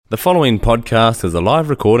The following podcast is a live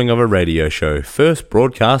recording of a radio show first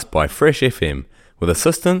broadcast by Fresh FM with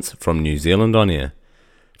assistance from New Zealand On Air.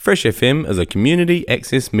 Fresh FM is a community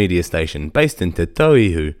access media station based in Te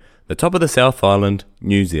Tauihu, the top of the South Island,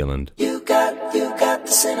 New Zealand. You got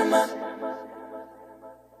the cinema.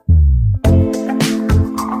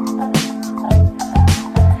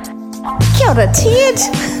 Kia ora, Ted.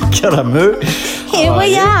 Kia ora, Moo. Here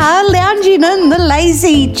we are, lounging in the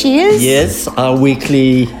lazy chairs. Yes, our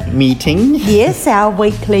weekly meeting. Yes, our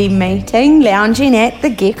weekly meeting, lounging at the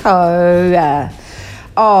Gecko.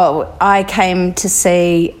 I came to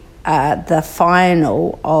see the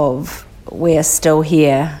final of We're Still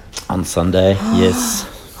Here. On Sunday, yes.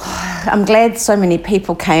 I'm glad so many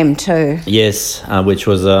people came too. Yes, which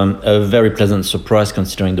was a very pleasant surprise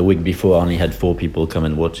considering the week before I only had 4 people come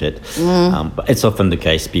and watch it. But it's often the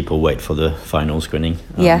case, people wait for the final screening.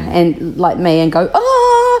 And like me and go,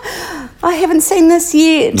 I haven't seen this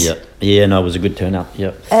yet. Yeah, no, it was a good turnout,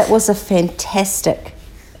 yeah. It was a fantastic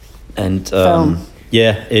And film.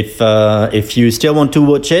 if you still want to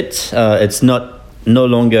watch it, it's no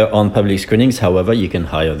longer on public screenings. However, you can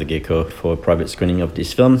hire the Gecko for a private screening of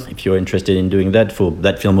this film. If you're interested in doing that for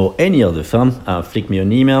that film or any other film, flick me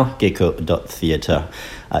an email,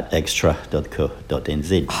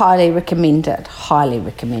 gecko.theatre@extra.co.nz. Highly recommend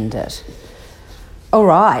it. All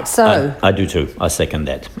right, so... I do too. I second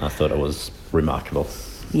that. I thought it was remarkable.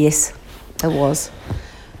 Yes, it was.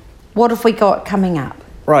 What have we got coming up?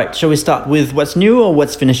 Right, shall we start with what's new or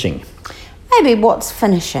what's finishing? Maybe what's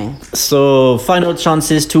finishing. So, final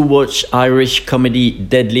chances to watch Irish comedy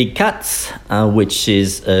Deadly Cats, which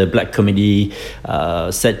is a black comedy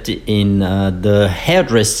set in the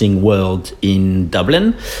hairdressing world in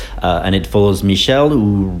Dublin. And it follows Michelle,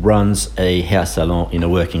 who runs a hair salon in a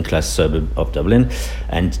working class suburb of Dublin.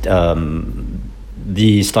 And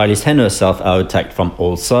the stylist and herself are attacked from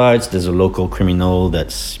all sides. There's a local criminal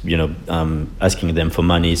that's, asking them for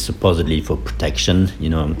money, supposedly for protection,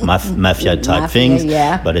 mafia type things.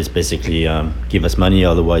 Yeah. But it's basically, give us money,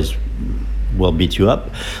 otherwise we'll beat you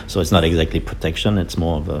up. So it's not exactly protection. It's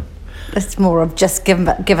more of a... It's more of just give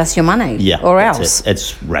us your money, or else.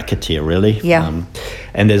 It's racketeer, really. Yeah.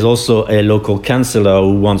 And there's also a local councillor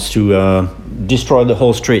who wants to destroy the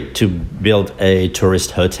whole street to build a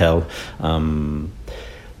tourist hotel.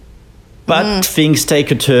 But things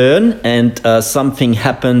take a turn and something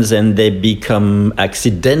happens and they become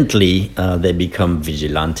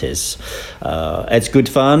vigilantes. It's good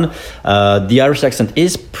fun. The Irish accent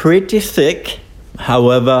is pretty thick.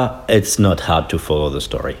 However, it's not hard to follow the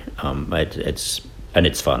story. It's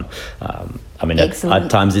fun. At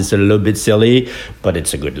times it's a little bit silly, but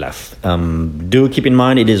it's a good laugh. Do keep in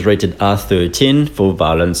mind it is rated R13 for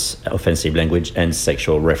violence, offensive language, and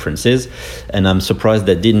sexual references. And I'm surprised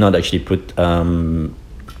they did not actually put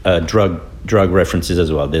drug references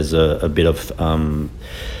as well. There's a bit of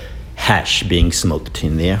hash being smoked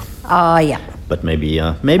in there. Yeah. But maybe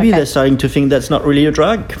they're starting to think that's not really a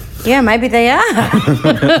drug. Yeah, maybe they are.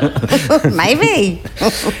 Maybe.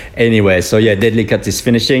 Anyway, so Deadly Cat is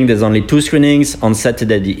finishing. There's only 2 screenings on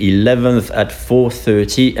Saturday the 11th at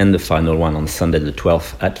 4:30 and the final one on Sunday the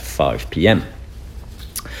 12th at 5 p.m.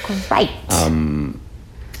 Great.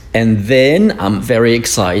 And then I'm very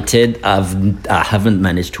excited. I haven't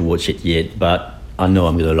managed to watch it yet, but I know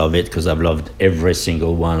I'm going to love it because I've loved every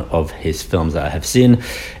single one of his films that I have seen.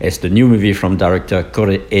 It's the new movie from director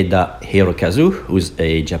Koreeda Hirokazu, who's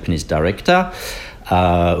a Japanese director,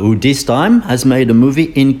 who this time has made a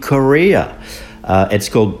movie in Korea. It's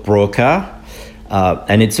called Broker,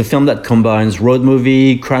 and it's a film that combines road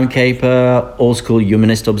movie, crime caper, old school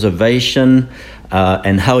humanist observation,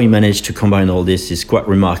 and how he managed to combine all this is quite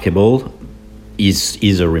remarkable.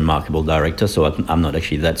 He's a remarkable director, so I'm not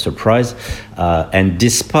actually that surprised. And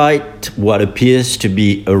despite what appears to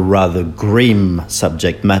be a rather grim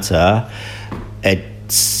subject matter, it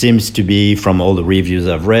seems to be, from all the reviews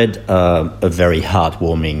I've read, a very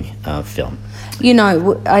heartwarming film.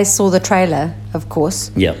 I saw the trailer, of course.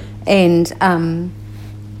 Yeah. And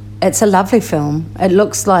it's a lovely film. It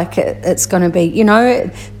looks like it's going to be,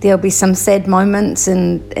 there'll be some sad moments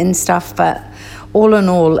and stuff, but... all in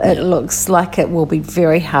all, it looks like it will be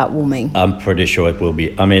very heartwarming. I'm pretty sure it will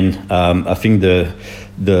be. I think the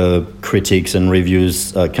critics and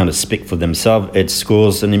reviews kind of speak for themselves. It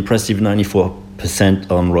scores an impressive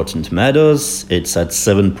 94% on Rotten Tomatoes. It's at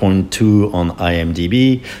 7.2 on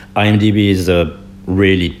IMDb. IMDb is a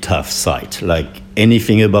really tough site. Like,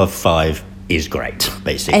 anything above 5 is great,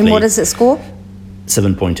 basically. And what does it score?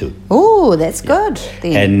 7.2. Oh, that's good.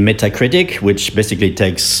 Then. And Metacritic, which basically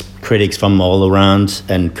takes critics from all around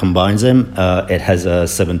and combines them, it has a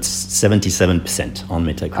 77% on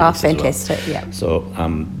Metacritic. Oh, as well. fantastic, yeah. So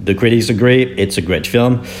the critics agree it's a great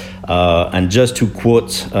film. And just to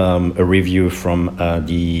quote a review from from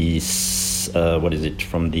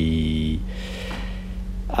the...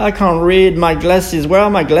 I can't read my glasses. Where are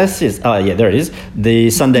my glasses? Oh, yeah, there it is. The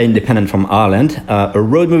Sunday Independent from Ireland. A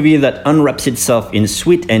road movie that unwraps itself in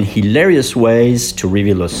sweet and hilarious ways to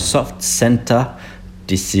reveal a soft center.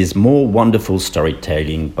 This is more wonderful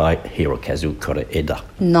storytelling by Hirokazu Koreeda.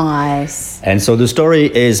 Nice. And so the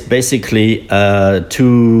story is basically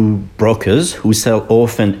two brokers who sell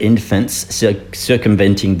orphaned infants,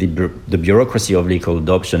 circumventing the bureaucracy of legal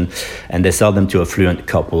adoption, and they sell them to affluent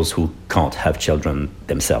couples who can't have children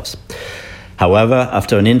themselves. However,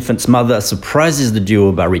 after an infant's mother surprises the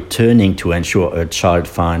duo by returning to ensure her child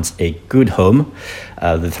finds a good home,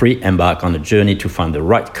 the three embark on a journey to find the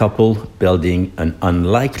right couple, building an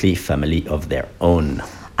unlikely family of their own.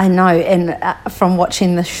 I know, and from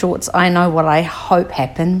watching the shorts, I know what I hope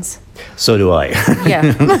happens. So do I.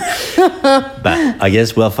 Yeah. But I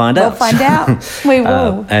guess we'll find out. We'll find out. We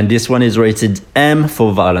will. And this one is rated M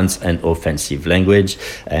for violence and offensive language.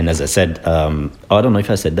 And as I said, I don't know if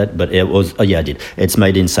I said that, but it was, oh yeah, I did. It's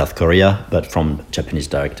made in South Korea, but from Japanese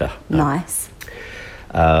director. Nice.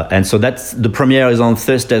 And so the premiere is on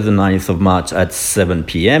Thursday, the 9th of March at 7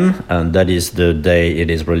 p.m. And that is the day it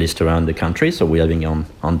is released around the country. So we're having on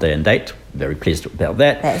day and date. Very pleased about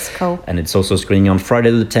that. That's cool. And it's also screening on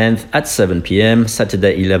Friday the 10th at 7 p.m.,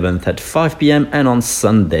 Saturday 11th at 5 p.m, and on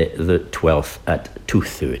Sunday the 12th at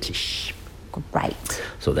 2:30. Great.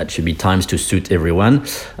 So that should be times to suit everyone.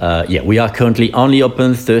 We are currently only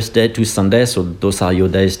open Thursday to Sunday, so those are your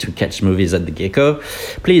days to catch movies at the Gecko.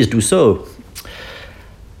 Please do so.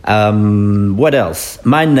 What else?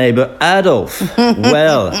 My neighbor Adolf.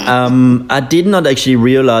 Well, I did not actually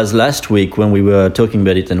realize last week when we were talking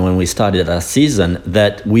about it and when we started our season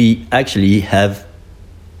that we actually have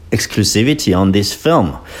exclusivity on this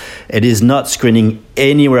film. It is not screening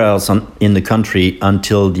anywhere else in the country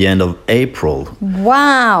until the end of April.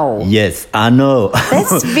 Wow. Yes, I know.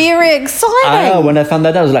 That's very exciting. I know. When I found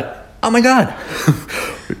that out, I was like, oh my God.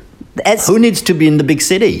 Who needs to be in the big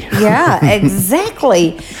city? Yeah,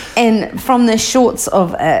 exactly. And from the shorts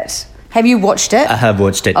of it, have you watched it? I have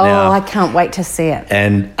watched it now. now. Oh, I can't wait to see it.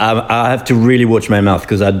 And I have to really watch my mouth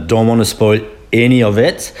because I don't want to spoil any of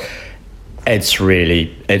it. It's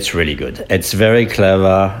really good. It's very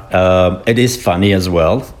clever. It is funny as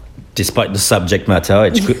well, despite the subject matter.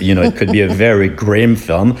 It could be a very grim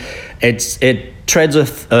film. It treads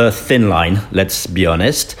a thin line, let's be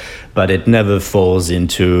honest, but it never falls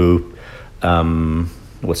into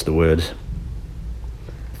what's the word?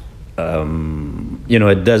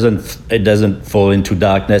 It doesn't fall into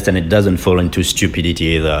darkness, and it doesn't fall into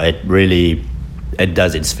stupidity either. It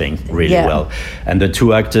does its thing really well. And the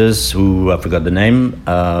two actors who I forgot the name,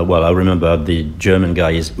 I remember the German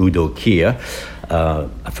guy is Udo Kier.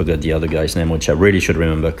 I forgot the other guy's name, which I really should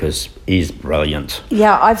remember because he's brilliant.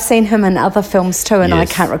 Yeah, I've seen him in other films too, and yes.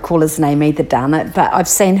 I can't recall his name either, darn it, but I've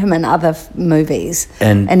seen him in other movies,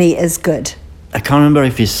 and he is good. I can't remember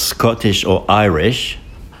if he's Scottish or Irish.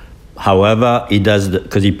 However, he does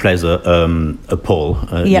because he plays a Pole,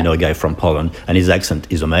 a guy from Poland, and his accent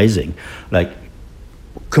is amazing, like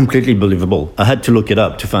completely believable. I had to look it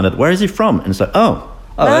up to find out where is he from, and it's like,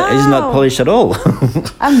 he's not Polish at all.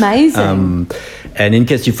 Amazing. And in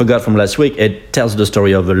case you forgot from last week, it tells the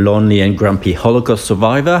story of a lonely and grumpy Holocaust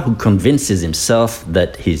survivor who convinces himself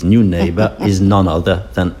that his new neighbor is none other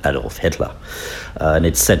than Adolf Hitler. And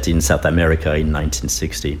it's set in South America in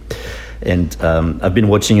 1960. And I've been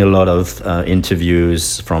watching a lot of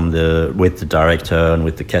interviews with the director and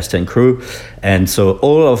with the cast and crew. And so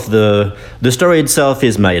all of the story itself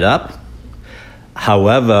is made up.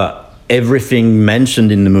 However, everything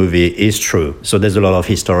mentioned in the movie is true. So there's a lot of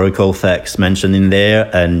historical facts mentioned in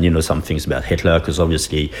there, and some things about Hitler, because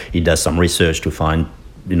obviously he does some research to find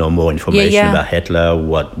more information about Hitler.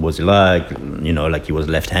 What was he like? Like he was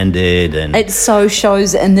left-handed, and it so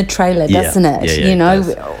shows in the trailer, doesn't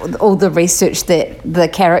it? All the research that the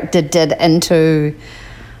character did into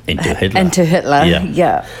Hitler.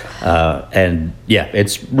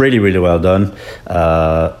 It's really, really well done.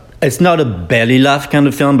 It's not a belly laugh kind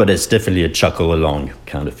of film, but it's definitely a chuckle along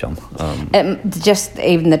kind of film. Just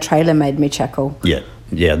even the trailer made me chuckle.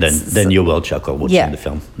 Then you will chuckle watching the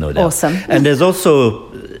film, no doubt. Awesome. And there's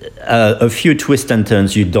also a few twists and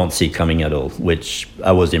turns you don't see coming at all, which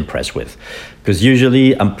I was impressed with. Because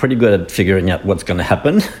usually I'm pretty good at figuring out what's going to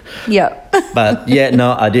happen. Yeah. But yeah,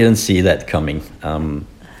 no, I didn't see that coming.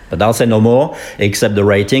 But I'll say no more, except the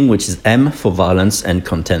rating, which is M for violence and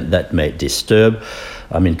content that may disturb.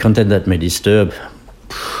 I mean, content that may disturb.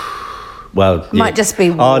 Well, Might just be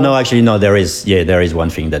Oh war. no, actually no. There is one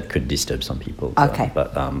thing that could disturb some people. Okay.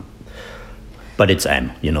 But it's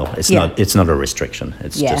M. You know, Yeah. it's not a restriction.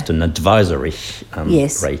 It's Yeah. just an advisory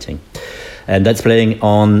Yes. rating. And that's playing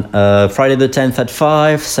on Friday the 10th at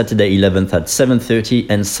 5, Saturday 11th at 7:30,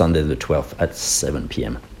 and Sunday the 12th at 7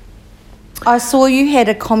 p.m. I saw you had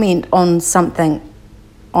a comment on something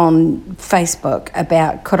on Facebook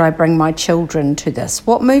about could I bring my children to this?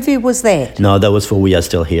 What movie was that? No, that was for We Are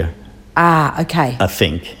Still Here, Ah, okay. I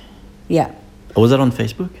think. Yeah. Was that on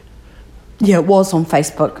Facebook? Yeah, it was on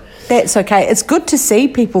Facebook. That's okay. It's good to see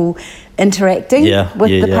people interacting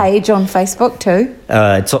with the page on Facebook too.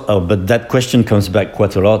 But that question comes back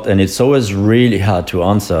quite a lot, and it's always really hard to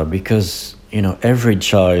answer because, you know, every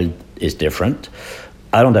child is different.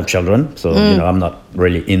 I don't have children, so you know, I'm not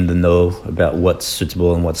really in the know about what's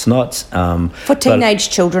suitable and what's not. For teenage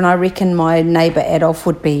children, I reckon my neighbour Adolf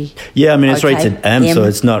would be. Yeah, I mean, it's okay. rated M, so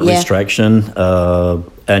it's not Yeah. restriction.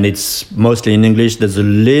 And it's mostly in English. There's a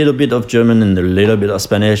little bit of German and a little bit of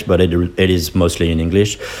Spanish, but it is mostly in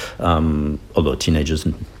English. Although teenagers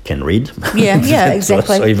can read. Yeah, yeah,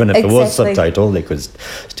 exactly. So even if it was Exactly. subtitled, they could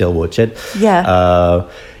still watch it. Yeah.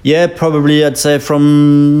 Yeah, probably I'd say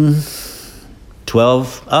from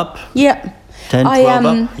 12 up, Yeah. 10, 12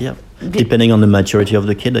 up. Yeah. Depending on the maturity of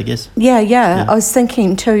the kid, I guess. Yeah. I was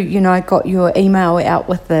thinking too, you know, I got your email out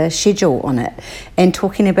with the schedule on it and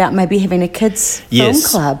talking about maybe having a kids' film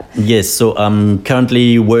club. Yes, so I'm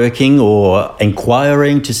currently working or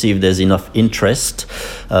inquiring to see if there's enough interest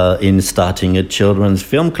in starting a children's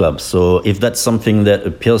film club. So if that's something that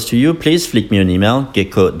appeals to you, please flick me an email,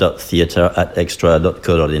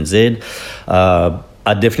 gecko.theatre@extra.co.nz.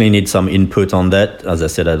 I definitely need some input on that. As I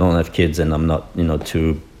said, I don't have kids and I'm not, you know,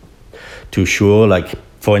 too sure. Like,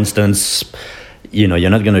 for instance, you know, you're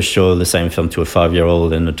not going to show the same film to a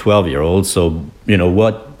 5-year-old and a 12-year-old. So, you know,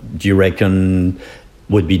 what do you reckon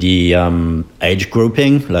would be the age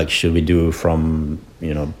grouping? Like, should we do from,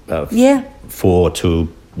 you know, 4 to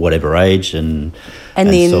whatever age and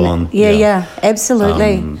then, so on? Yeah,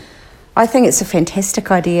 absolutely. I think it's a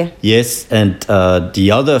fantastic idea. Yes, and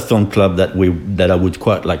the other film club that I would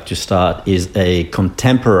quite like to start is a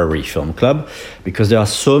contemporary film club, because there are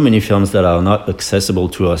so many films that are not accessible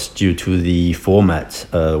to us due to the format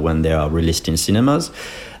when they are released in cinemas.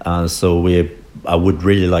 So I would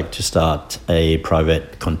really like to start a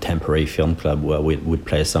private contemporary film club where we would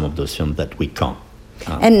play some of those films that we can't.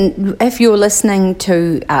 And if you're listening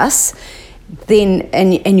to us, then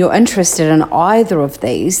and you're interested in either of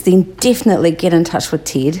these, then definitely get in touch with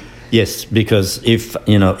Ted. Yes, because if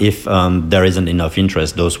there isn't enough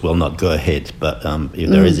interest, those will not go ahead. But if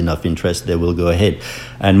there is enough interest, they will go ahead.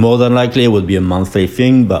 And more than likely, it will be a monthly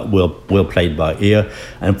thing, but we'll play it by ear.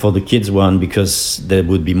 And for the kids one, because there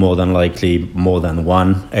would be more than likely more than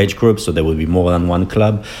one age group, so there would be more than one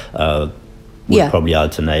club. We'll probably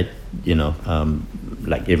alternate, you know,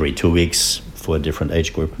 like every 2 weeks for a different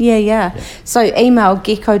age group. Yeah. So email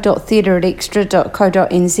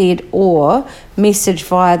gecko.theatre@extra.co.nz or message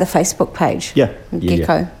via the Facebook page.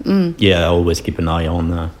 Gecko. Yeah, I always keep an eye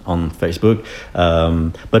on Facebook.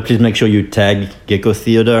 But please make sure you tag Gecko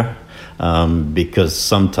Theatre, because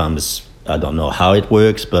sometimes, I don't know how it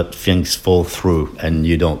works, but things fall through and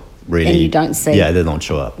you don't really... And you don't see. Yeah, they don't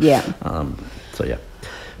show up. Yeah. So yeah.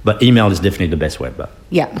 But email is definitely the best way, but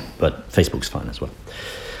Facebook's fine as well.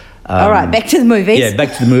 All right, back to the movies. Yeah,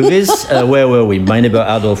 back to the movies. Where were we? My Neighbor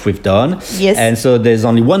Adolf we've done. Yes. And so there's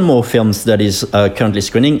only one more film that is currently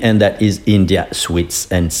screening, and that is India Sweets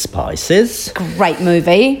and Spices. Great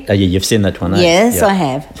movie. You've seen that one, Yes, I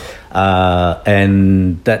have.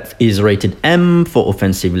 And that is rated M for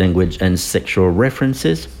offensive language and sexual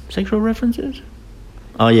references. Sexual references?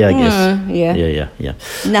 Oh, yeah, I guess. Yeah.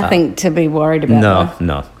 Nothing to be worried about.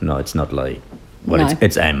 No, it's not like... Well, No.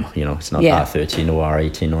 it's M, you know, it's not R13 or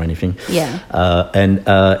R18 or anything. Yeah. And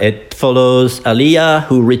it follows Aliyah,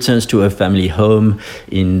 who returns to her family home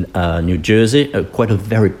in New Jersey, quite a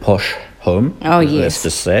very posh home. Oh, yes. Let's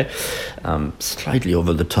just say. Slightly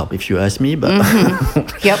over the top, if you ask me, but,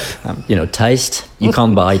 Yep. you know, taste. You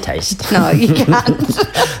can't buy taste. No, you can't.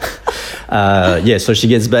 So she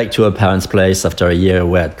gets back to her parents' place after a year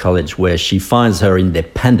away at college, where she finds her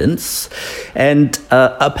independence and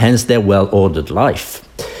upends their well-ordered life.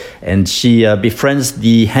 And she befriends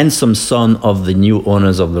the handsome son of the new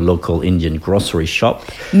owners of the local Indian grocery shop.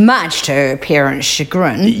 Much to her parents'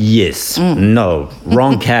 chagrin. Yes. No.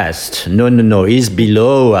 Wrong cast. No. He's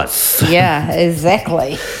below us. Yeah,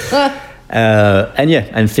 exactly.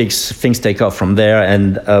 And things take off from there,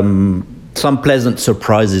 and some pleasant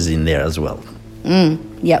surprises in there as well.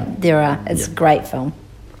 Yep, there are. It's a great film.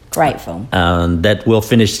 Great film. And that will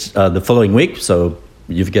finish the following week. So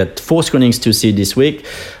you've got 4 screenings to see this week.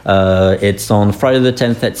 It's on Friday the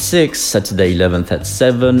 10th at 6, Saturday 11th at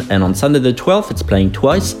 7, and on Sunday the 12th, it's playing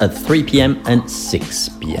twice at 3 p.m. and 6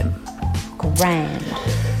 p.m. Grand.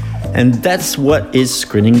 And that's what is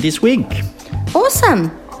screening this week.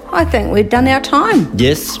 Awesome. I think we've done our time.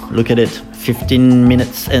 Yes, look at it. 15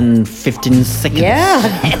 minutes and 15 seconds. Yeah,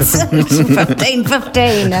 that's 15.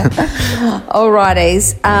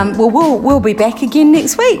 Alrighties. Well, we'll be back again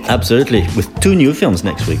next week. Absolutely, with 2 new films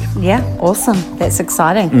next week. Yeah, awesome. That's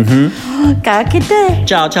exciting. Ka kite.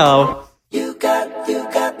 Ciao, ciao. You got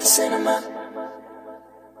the cinema.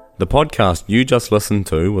 The podcast you just listened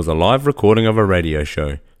to was a live recording of a radio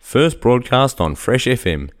show, first broadcast on Fresh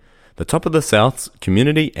FM, the top of the South's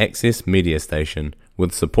community access media station,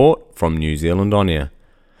 with support from New Zealand On Air.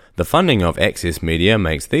 The funding of Access Media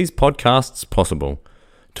makes these podcasts possible.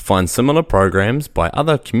 To find similar programs by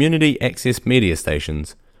other community access media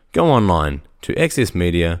stations, go online to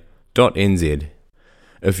accessmedia.nz.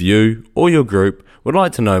 If you or your group would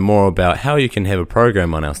like to know more about how you can have a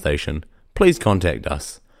program on our station, please contact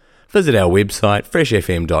us. Visit our website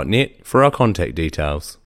freshfm.net for our contact details.